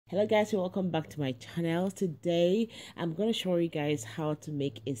Hello guys, welcome back to my channel. Today I'm going to show you guys how to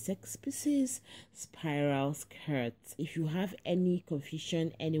make a 6-piece spiral skirt. If you have any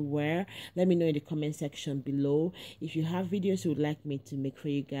confusion anywhere, let me know in the comment section below. If you have videos you would like me to make for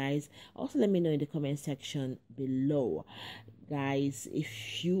you guys, also let me know in the comment section below. Guys,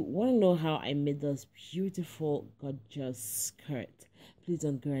 if you want to know how I made this beautiful gorgeous skirt, please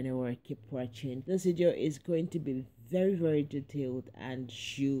don't go anywhere, keep watching. This video is going to be very detailed and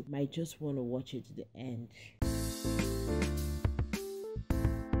you might just want to watch it to the end.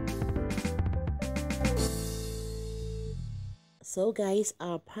 So guys,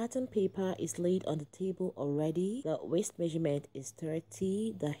 our pattern paper is laid on the table already. The waist measurement is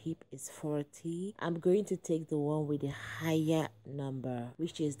 30, the hip is 40. I'm going to take the one with the higher number,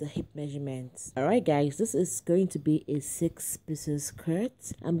 which is the hip measurement. Alright guys, this is going to be a 6-piece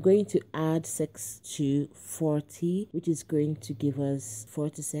skirt. I'm going to add 6 to 40, which is going to give us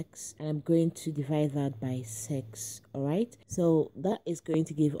 46, and I'm going to divide that by 6. Alright, so that is going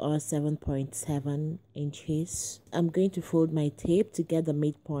to give us 7.7 inches. I'm going to fold my tape to get the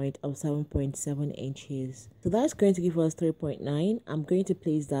midpoint of 7.7 inches. So that's going to give us 3.9. I'm going to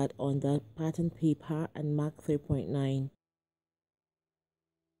place that on the pattern paper and mark 3.9.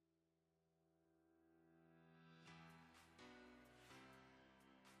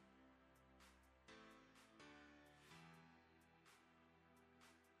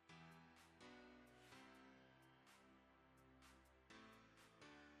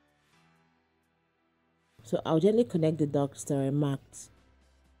 So I'll gently connect the dots that are marked.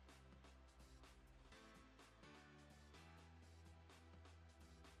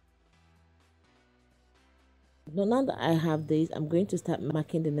 Now that I have this, I'm going to start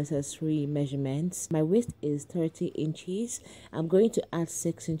marking the necessary measurements. My waist is 30 inches. I'm going to add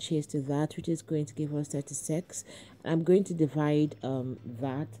 6 inches to that, which is going to give us 36. I'm going to divide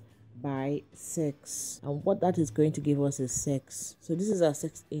that by 6, and what that is going to give us is 6. So this is our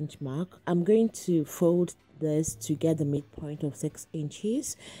 6-inch mark. I'm going to fold this to get the midpoint of 6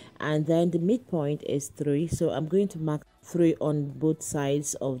 inches, and then the midpoint is 3, so I'm going to mark 3 on both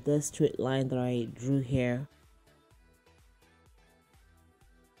sides of the straight line that I drew here.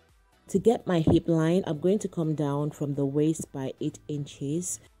 To get my hip line, I'm going to come down from the waist by 8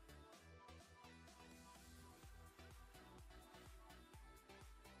 inches.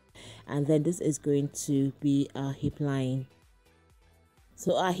 And then this is going to be our hip line.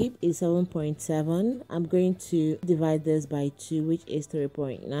 So our hip is 7.7. I'm going to divide this by 2, which is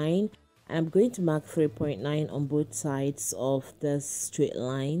 3.9. And I'm going to mark 3.9 on both sides of this straight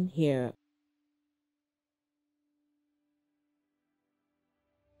line here.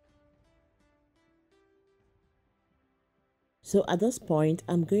 So at this point,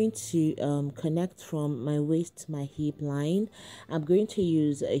 I'm going to connect from my waist to my hip line. I'm going to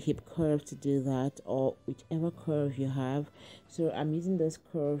use a hip curve to do that, or whichever curve you have. So I'm using this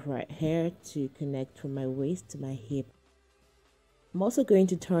curve right here to connect from my waist to my hip. I'm also going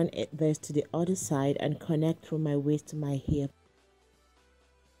to turn this to the other side and connect from my waist to my hip.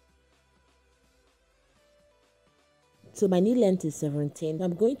 So my knee length is 17.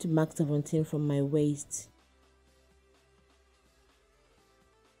 I'm going to mark 17 from my waist.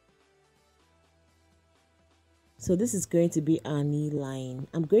 So this is going to be our knee line.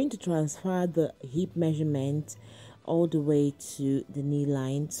 I'm going to transfer the hip measurement all the way to the knee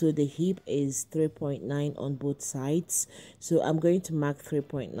line. So the hip is 3.9 on both sides. So I'm going to mark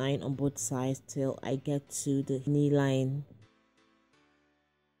 3.9 on both sides till I get to the knee line.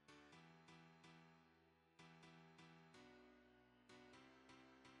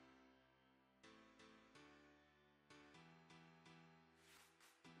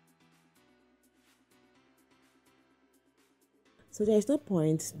 So there's no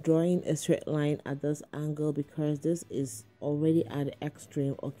point drawing a straight line at this angle because this is already at the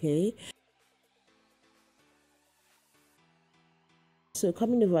extreme, okay? So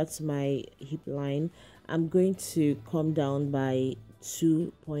coming over to my hip line, I'm going to come down by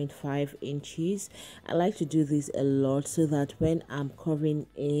 2.5 inches. I like to do this a lot so that when I'm covering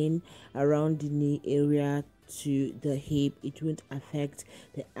in around the knee area to the hip, it won't affect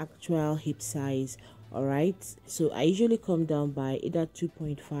the actual hip size. Alright, so I usually come down by either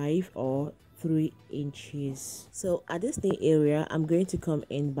 2.5 or 3 inches. So at this knee area, I'm going to come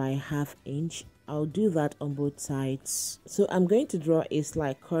in by ½ inch. I'll do that on both sides. So I'm going to draw a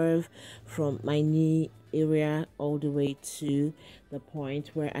slight curve from my knee area all the way to the point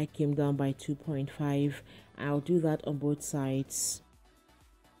where I came down by 2.5. I'll do that on both sides.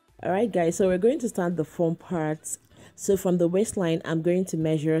 Alright guys, so we're going to start the front parts. So from the waistline, I'm going to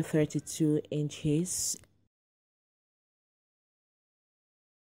measure 32 inches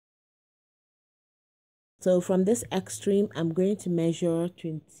So from this extreme, I'm going to measure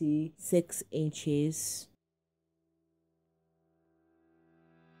 26 inches.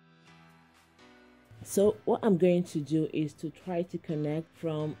 So what I'm going to do is to try to connect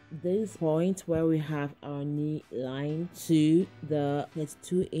from this point where we have our knee line to the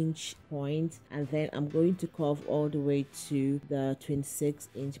 32-inch point, and then I'm going to curve all the way to the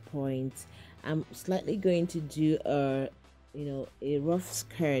 26-inch point. I'm slightly going to do a rough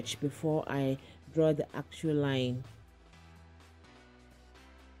sketch before I draw the actual line.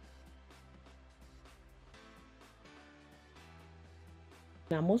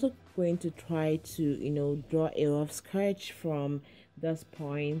 I'm also going to try to draw a rough sketch from this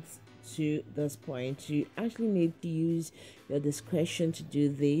point to this point. You actually need to use your discretion to do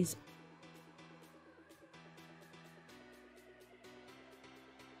this.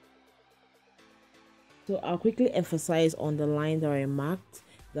 So I'll quickly emphasize on the line that I marked,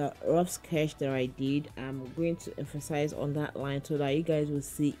 the rough sketch that I did. I'm going to emphasize on that line so that you guys will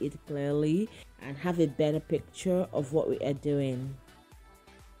see it clearly and have a better picture of what we are doing.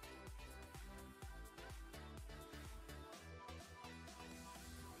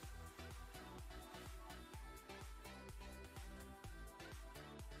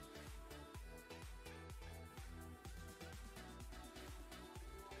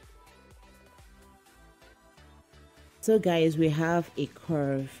 So guys, we have a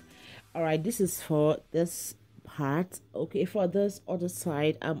curve. All right, this is for this part. Okay, for this other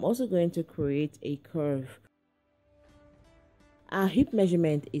side, I'm also going to create a curve. Our hip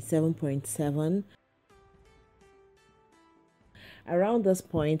measurement is 7.7. Around this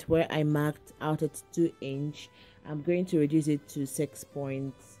point where I marked out at 2-inch, I'm going to reduce it to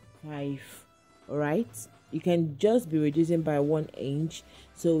 6.5. all right, you can just be reducing by 1 inch.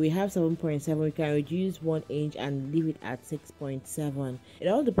 So we have 7.7, we can reduce 1 inch and leave it at 6.7. It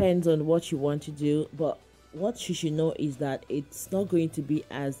all depends on what you want to do, but what you should know is that it's not going to be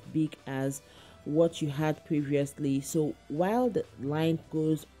as big as what you had previously. So while the line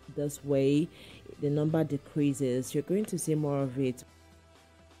goes this way, the number decreases. You're going to see more of it.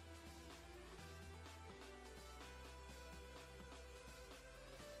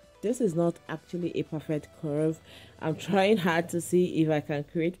 This is not actually a perfect curve. I'm trying hard to see if I can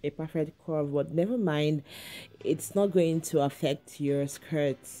create a perfect curve, but never mind, it's not going to affect your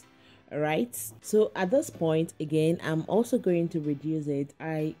skirts. All right, so at this point again, I'm also going to reduce it.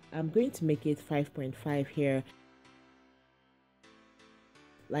 I am going to make it 5.5 here.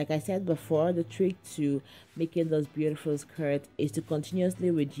 Like I said before, the trick to making those beautiful skirts is to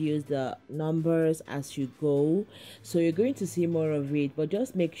continuously reduce the numbers as you go. So you're going to see more of it, but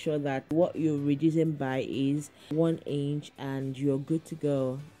just make sure that what you're reducing by is 1 inch and you're good to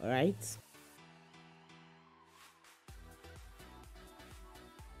go. All right.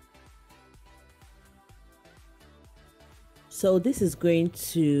 So this is going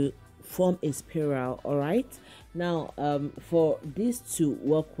to form a spiral. All right, now for this to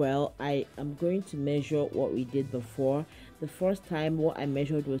work well, I am going to measure what we did before. The first time what I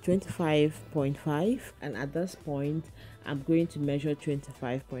measured was 25.5, and at this point I'm going to measure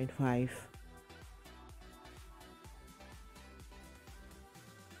 25.5.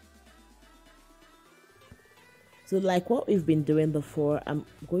 So like what we've been doing before, I'm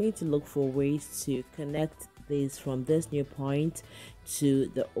going to look for ways to connect this from this new point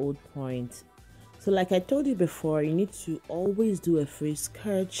to the old point. So like I told you before, you need to always do a free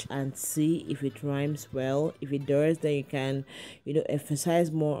sketch and see if it rhymes well. If it does, then you can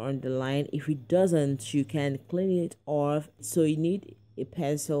emphasize more on the line. If it doesn't, you can clean it off. So you need a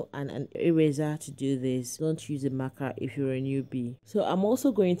pencil and an eraser to do this. Don't use a marker if you're a newbie. So I'm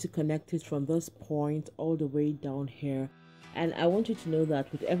also going to connect it from this point all the way down here, and I want you to know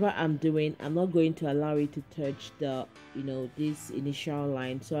that whatever I'm doing, I'm not going to allow it to touch the this initial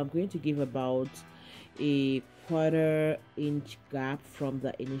line. So I'm going to give about a 1/4 inch gap from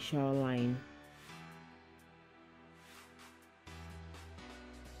the initial line.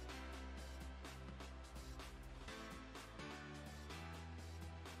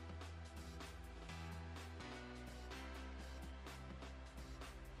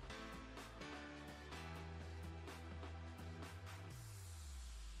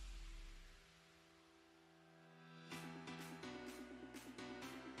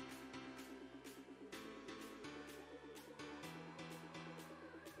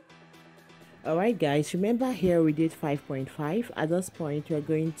 Alright guys, remember here we did 5.5. At this point we're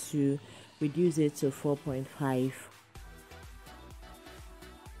going to reduce it to 4.5.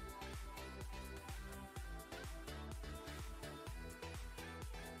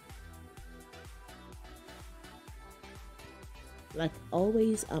 Like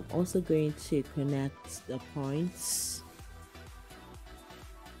always, I'm also going to connect the points.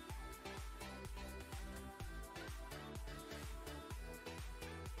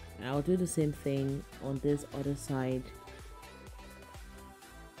 I'll do the same thing on this other side.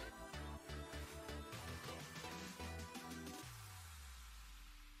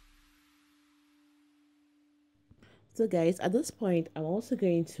 So guys, at this point, I'm also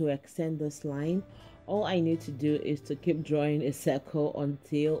going to extend this line. All I need to do is to keep drawing a circle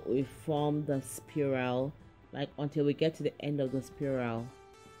until we form the spiral, like until we get to the end of the spiral.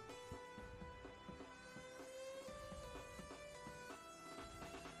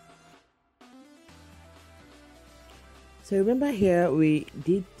 So remember, here we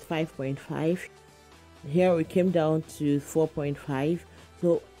did 5.5, here we came down to 4.5.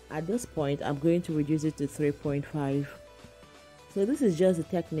 So at this point, I'm going to reduce it to 3.5. So this is just a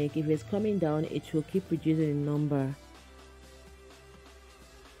technique. If it's coming down, it will keep reducing the number.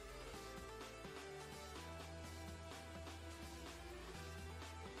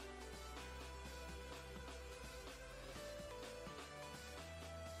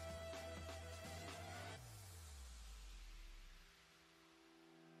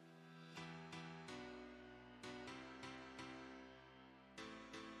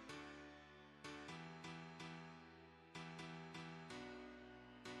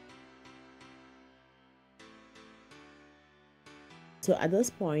 So at this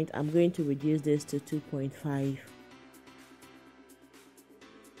point, I'm going to reduce this to 2.5.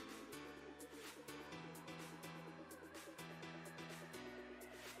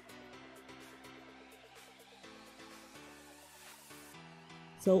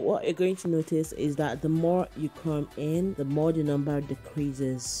 So what you're going to notice is that the more you come in, the more the number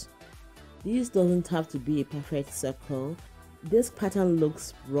decreases. This doesn't have to be a perfect circle. This pattern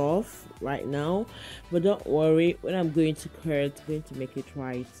looks rough right now, but don't worry, when I'm going to curl, it's going to make it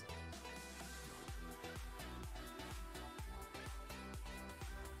right.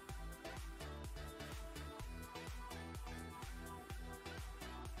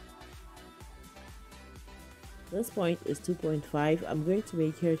 This point is 2.5. I'm going to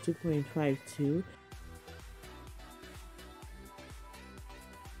make here 2.5 too.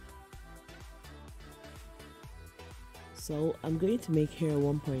 So I'm going to make here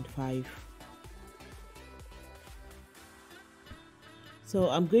 1.5. So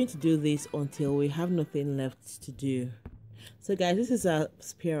I'm going to do this until we have nothing left to do. So guys, this is a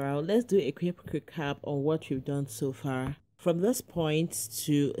spiral. Let's do a quick recap on what we've done so far. From this point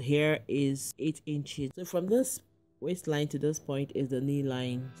to here is 8 inches. So from this waistline to this point is the knee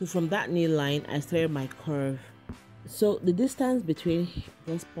line. So from that knee line, I started my curve. So the distance between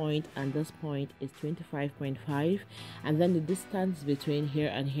this point and this point is 25.5, and then the distance between here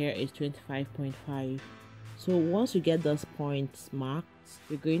and here is 25.5. So once you get those points marked,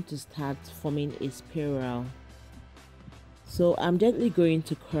 you're going to start forming a spiral. So I'm gently going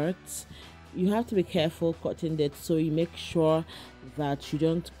to cut. You have to be careful cutting it, so you make sure that you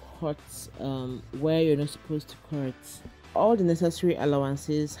don't cut where you're not supposed to cut. All the necessary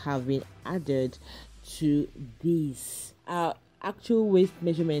allowances have been added to this. Our actual waist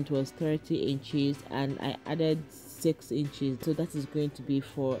measurement was 30 inches and I added 6 inches, so that is going to be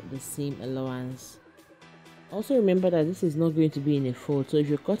for the seam allowance. Also remember that this is not going to be in a fold, so if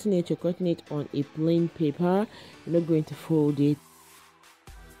you're cutting it on a plain paper. You're not going to fold it.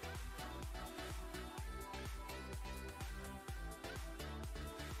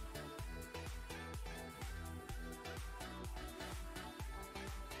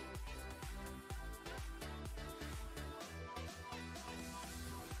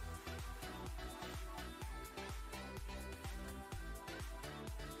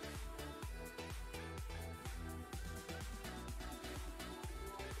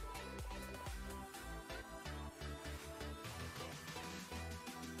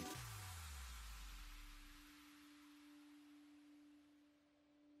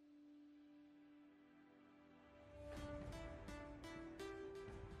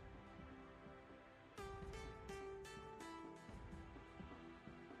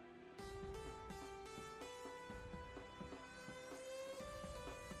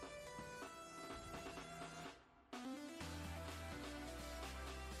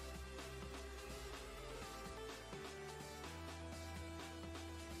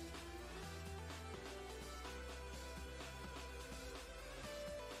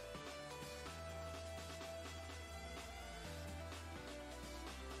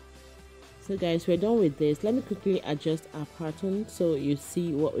 So guys, we're done with this. Let me quickly adjust our pattern so you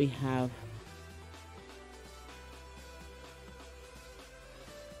see what we have.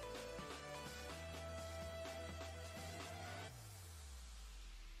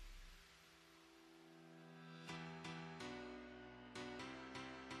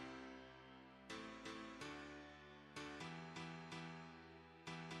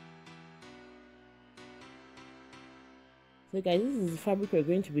 So guys, this is the fabric we're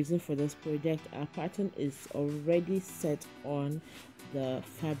going to be using for this project. Our pattern is already set on the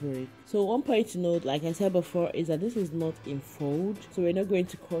fabric. So one point to note, like I said before, is that this is not in fold, so we're not going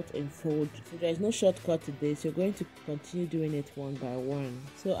to cut in fold. So there's no shortcut to this. You're going to continue doing it one by one.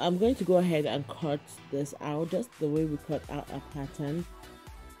 So I'm going to go ahead and cut this out just the way we cut out a pattern.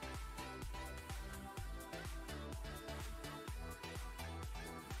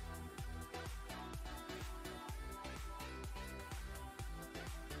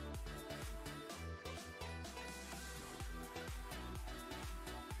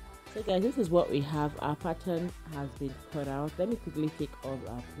 So guys, this is what we have. Our pattern has been cut out. Let me quickly take off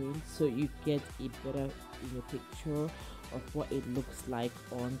our paint so you get a better picture of what it looks like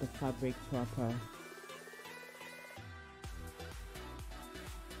on the fabric proper.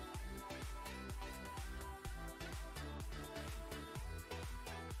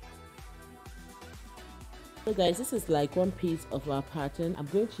 So guys, this is like one piece of our pattern. I'm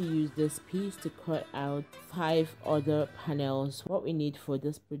going to use this piece to cut out 5 other panels. What we need for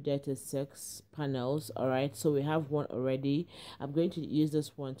this project is 6 panels. All right, so we have one already. I'm going to use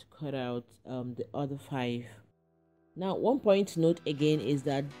this one to cut out the other 5. Now one point to note again is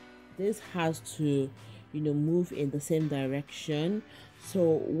that this has to move in the same direction.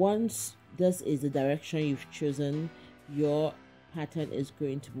 So once this is the direction you've chosen, your pattern is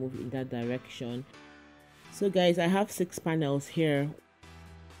going to move in that direction. So guys, I have 6 panels here.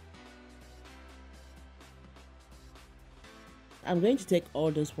 I'm going to take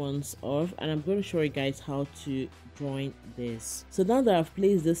all those ones off and I'm going to show you guys how to join this. So now that I've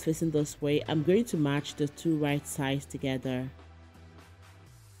placed this facing this way, I'm going to match the 2 right sides together.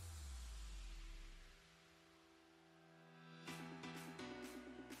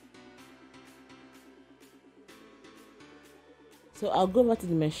 So I'll go over to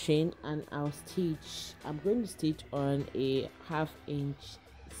the machine and I'll stitch. I'm going to stitch on a 1/2 inch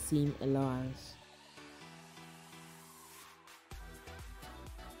seam allowance.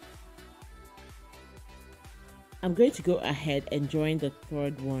 I'm going to go ahead and join the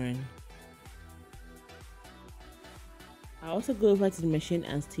 3rd one. I'll also go over to the machine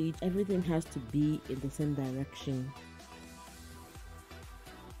and stitch. Everything has to be in the same direction.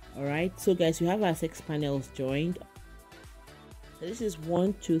 Alright, so guys, we have our 6 panels joined. This is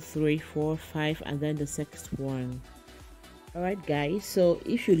 1, 2, 3, 4, 5, and then the 6th one. Alright guys, so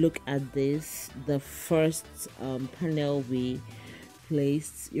if you look at this, the first panel we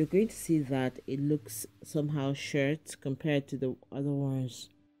placed, you're going to see that it looks somehow short compared to the other ones.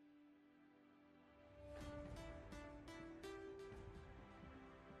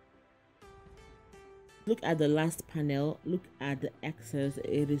 Look at the last panel, look at the excess.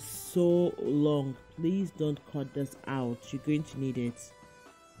 It is so long. Please don't cut this out, you're going to need it.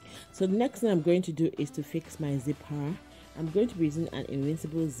 So the next thing I'm going to do is to fix my zipper. I'm going to be using an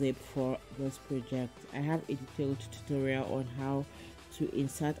invincible zip for this project. I have a detailed tutorial on how to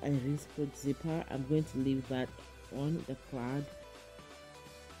insert an invincible zipper. I'm going to leave that on the card.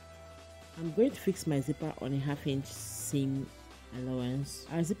 I'm going to fix my zipper on a 1/2 inch seam allowance.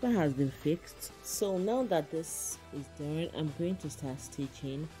 Our zipper has been fixed, so now that this is done, I'm going to start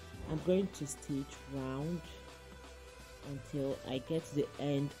stitching. I'm going to stitch round until I get to the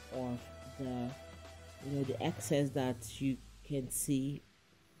end of the excess that you can see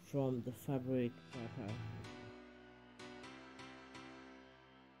from the fabric proper.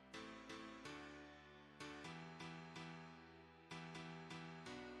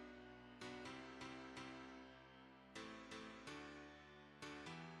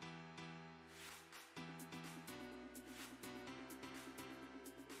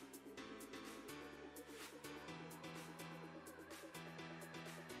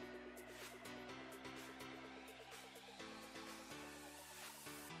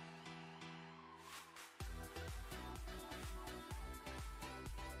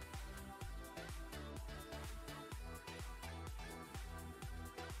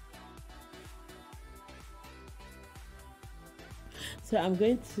 So I'm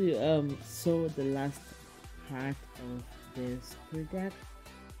going to sew the last part of this project.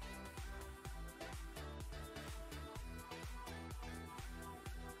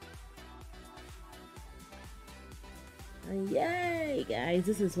 And yay guys,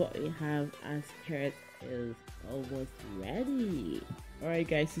 this is what we have. Our skirt is almost ready. Alright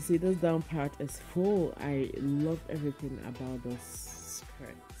guys, you see this down part is full. I love everything about this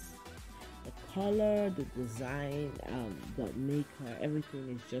skirt. The color, the design, the maker, everything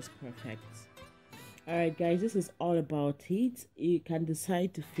is just perfect. Alright guys, this is all about it. You can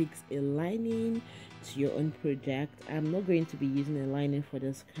decide to fix a lining to your own project. I'm not going to be using a lining for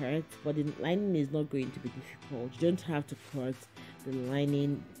the skirt, but the lining is not going to be difficult. You don't have to cut the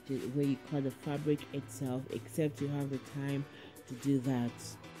lining where you cut the fabric itself, except you have the time to do that.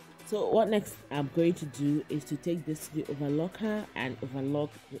 So what next I'm going to do is to take this to the overlocker and overlock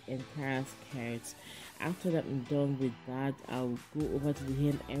the entire skirt. After that I'm done with that, I'll go over to the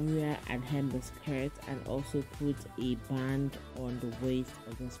hem area and hem the skirt, and also put a band on the waist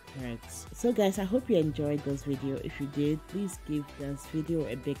of the skirt. So guys, I hope you enjoyed this video. If you did, please give this video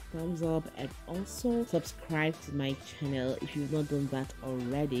a big thumbs up, and also subscribe to my channel if you've not done that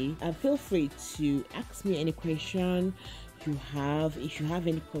already. And feel free to ask me any question if you have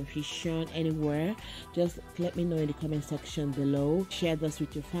any confusion anywhere, just let me know in the comment section below. Share this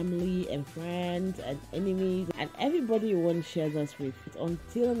with your family and friends and enemies and everybody you want to share this with.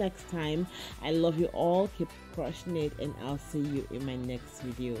 Until next time, I love you all, keep crushing it, and I'll see you in my next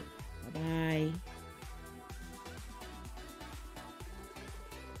video. Bye bye.